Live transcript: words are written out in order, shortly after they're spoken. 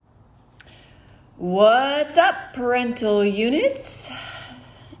What's up, parental units?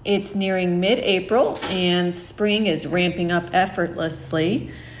 It's nearing mid-April and spring is ramping up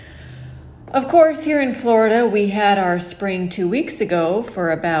effortlessly. Of course, here in Florida, we had our spring 2 weeks ago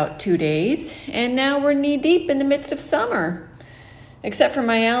for about 2 days, and now we're knee-deep in the midst of summer, except for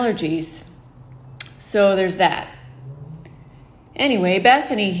my allergies. So there's that. Anyway,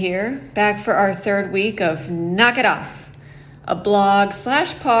 Bethany here, back for our third week of Knock It Off, a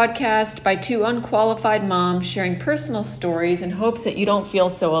blog/podcast by two unqualified moms sharing personal stories in hopes that you don't feel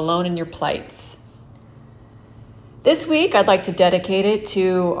so alone in your plights. This week, I'd like to dedicate it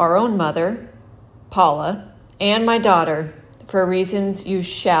to our own mother, Paula, and my daughter, for reasons you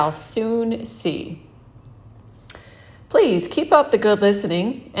shall soon see. Please keep up the good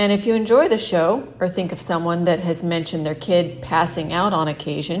listening, and if you enjoy the show or think of someone that has mentioned their kid passing out on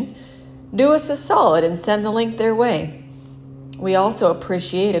occasion, do us a solid and send the link their way. We also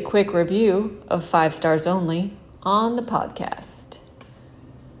appreciate a quick review of 5 stars only on the podcast.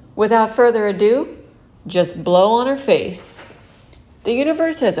 Without further ado, just blow on her face. The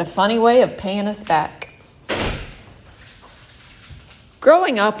universe has a funny way of paying us back.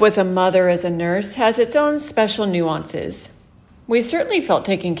 Growing up with a mother as a nurse has its own special nuances. We certainly felt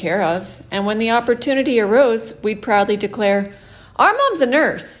taken care of, and when the opportunity arose, we'd proudly declare, "Our mom's a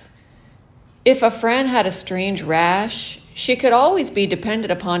nurse." If a friend had a strange rash, she could always be depended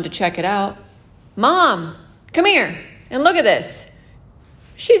upon to check it out. "Mom, come here and look at this."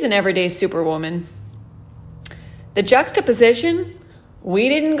 She's an everyday superwoman. The juxtaposition: we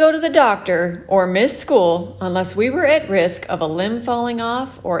didn't go to the doctor or miss school unless we were at risk of a limb falling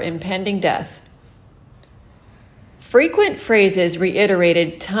off or impending death. Frequent phrases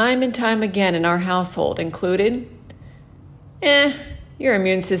reiterated time and time again in our household included, your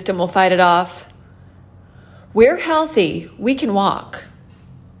immune system will fight it off. We're healthy, we can walk.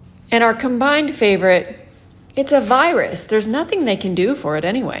 And our combined favorite, it's a virus, there's nothing they can do for it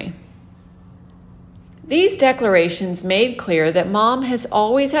anyway. These declarations made clear that Mom has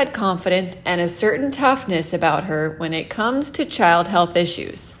always had confidence and a certain toughness about her when it comes to child health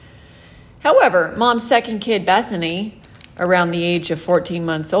issues. However, Mom's second kid, Bethany, around the age of 14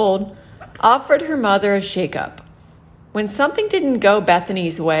 months old, offered her mother a shakeup. When something didn't go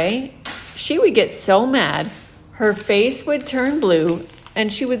Bethany's way, she would get so mad, her face would turn blue,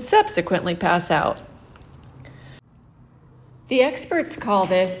 and she would subsequently pass out. The experts call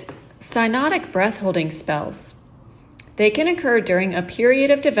this cyanotic breath-holding spells. They can occur during a period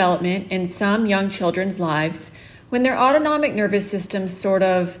of development in some young children's lives when their autonomic nervous system sort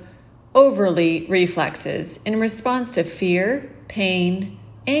of overly reflexes in response to fear, pain,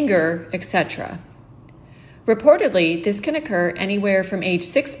 anger, etc. Reportedly, this can occur anywhere from age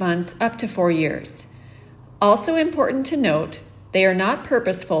 6 months up to 4 years. Also important to note, they are not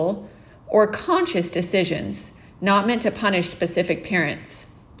purposeful or conscious decisions, not meant to punish specific parents.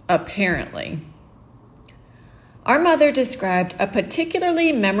 Apparently. Our mother described a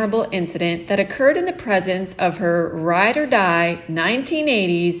particularly memorable incident that occurred in the presence of her ride-or-die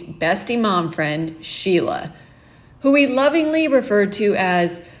 1980s bestie mom friend, Sheila, who we lovingly referred to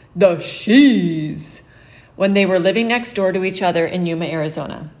as the Shees, when they were living next door to each other in Yuma,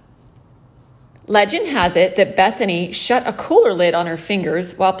 Arizona. Legend has it that Bethany shut a cooler lid on her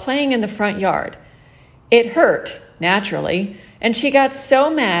fingers while playing in the front yard. It hurt, naturally, and she got so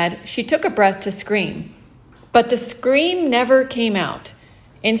mad she took a breath to scream. But the scream never came out.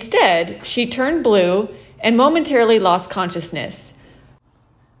 Instead, she turned blue and momentarily lost consciousness.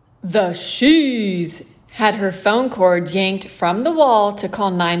 The Shees had her phone cord yanked from the wall to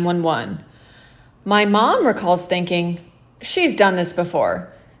call 911. My mom recalls thinking, she's done this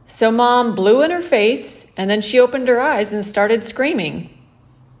before. So Mom blew in her face, and then she opened her eyes and started screaming.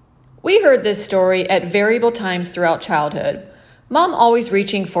 We heard this story at variable times throughout childhood. Mom always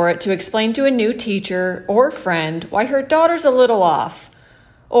reaching for it to explain to a new teacher or friend why her daughter's a little off,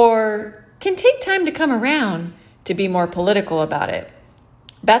 or can take time to come around, to be more political about it.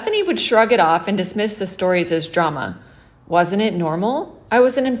 Bethany would shrug it off and dismiss the stories as drama. Wasn't it normal? I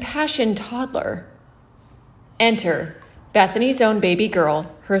was an impassioned toddler. Enter Bethany's own baby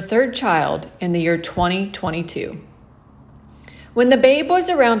girl, her third child, in the year 2022. When the babe was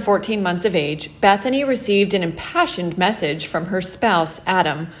around 14 months of age, Bethany received an impassioned message from her spouse,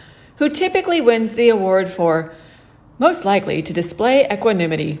 Adam, who typically wins the award for most likely to display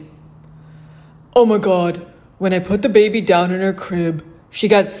equanimity. "Oh my God, when I put the baby down in her crib, she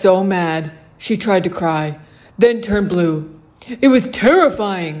got so mad, she tried to cry, then turned blue. It was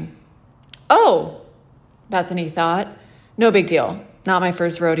terrifying." "Oh," Bethany thought, "no big deal, not my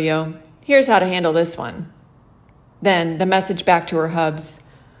first rodeo. Here's how to handle this one." Then the message back to her hubs.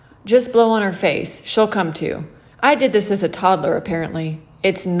 Just blow on her face. She'll come to. I did this as a toddler, apparently.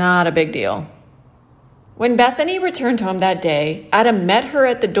 It's not a big deal. When Bethany returned home that day, Adam met her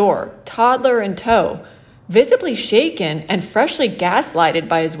at the door, toddler in tow, visibly shaken and freshly gaslighted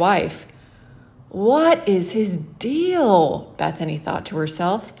by his wife. What is his deal? Bethany thought to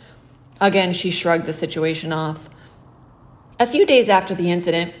herself. Again, she shrugged the situation off. A few days after the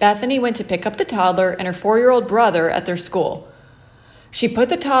incident, Bethany went to pick up the toddler and her 4-year-old brother at their school. She put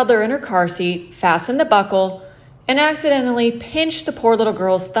the toddler in her car seat, fastened the buckle, and accidentally pinched the poor little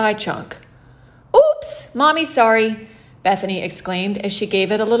girl's thigh chunk. "Oops, Mommy's sorry," Bethany exclaimed as she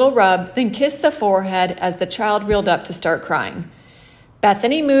gave it a little rub, then kissed the forehead as the child reeled up to start crying.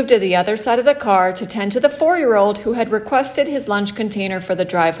 Bethany moved to the other side of the car to tend to the 4-year-old who had requested his lunch container for the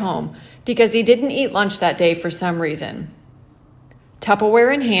drive home because he didn't eat lunch that day for some reason.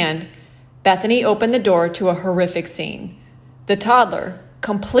 Tupperware in hand, Bethany opened the door to a horrific scene. The toddler,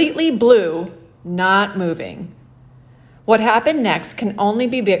 completely blue, not moving. What happened next can only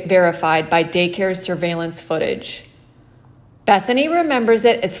be verified by daycare's surveillance footage. Bethany remembers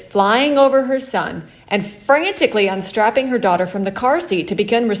it as flying over her son and frantically unstrapping her daughter from the car seat to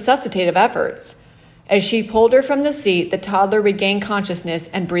begin resuscitative efforts. As she pulled her from the seat, the toddler regained consciousness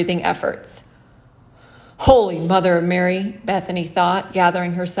and breathing efforts. Holy Mother of Mary, Bethany thought,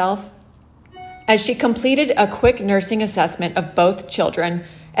 gathering herself. As she completed a quick nursing assessment of both children,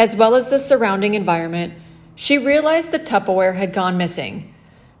 as well as the surrounding environment, she realized the Tupperware had gone missing.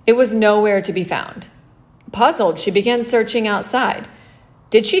 It was nowhere to be found. Puzzled, she began searching outside.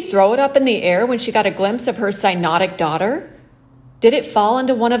 Did she throw it up in the air when she got a glimpse of her cyanotic daughter? Did it fall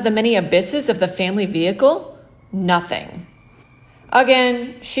into one of the many abysses of the family vehicle? Nothing.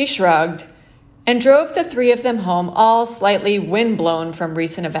 Again, she shrugged and drove the 3 of them home, all slightly windblown from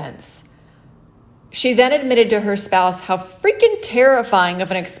recent events. She then admitted to her spouse how freaking terrifying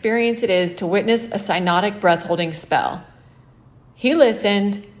of an experience it is to witness a cyanotic breath-holding spell. He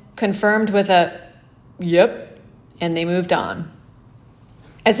listened, confirmed with a, "Yep," and they moved on.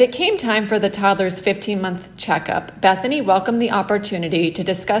 As it came time for the toddler's 15-month checkup, Bethany welcomed the opportunity to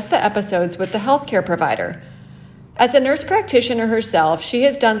discuss the episodes with the healthcare provider. As a nurse practitioner herself, she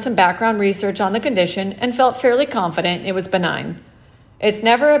has done some background research on the condition and felt fairly confident it was benign. It's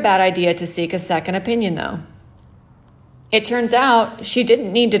never a bad idea to seek a second opinion, though. It turns out she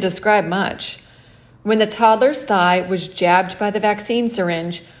didn't need to describe much. When the toddler's thigh was jabbed by the vaccine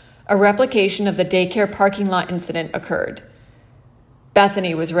syringe, a replication of the daycare parking lot incident occurred.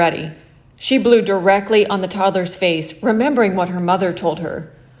 Bethany was ready. She blew directly on the toddler's face, remembering what her mother told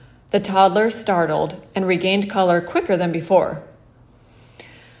her. The toddler startled and regained color quicker than before.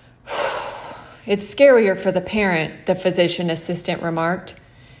 "It's scarier for the parent," the physician assistant remarked.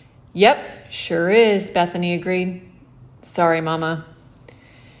 "Yep, sure is," Bethany agreed. "Sorry, Mama."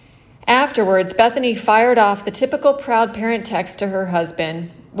 Afterwards, Bethany fired off the typical proud parent text to her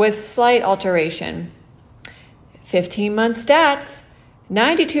husband with slight alteration. 15-month stats,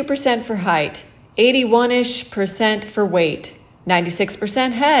 92% for height, 81-ish% for weight,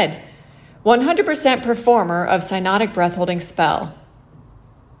 96% head, 100% performer of cyanotic breath-holding spell.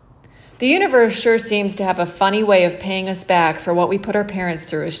 The universe sure seems to have a funny way of paying us back for what we put our parents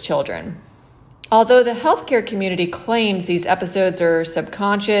through as children. Although the healthcare community claims these episodes are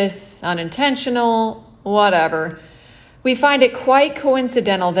subconscious, unintentional, whatever, we find it quite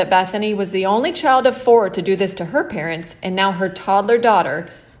coincidental that Bethany was the only child of 4 to do this to her parents, and now her toddler daughter,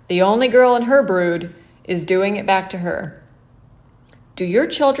 the only girl in her brood, is doing it back to her. Do your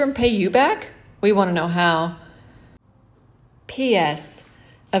children pay you back? We want to know how. P.S.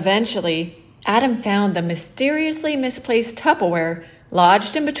 Eventually, Adam found the mysteriously misplaced Tupperware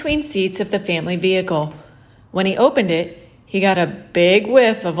lodged in between seats of the family vehicle. When he opened it, he got a big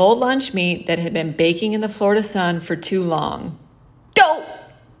whiff of old lunch meat that had been baking in the Florida sun for too long. Go!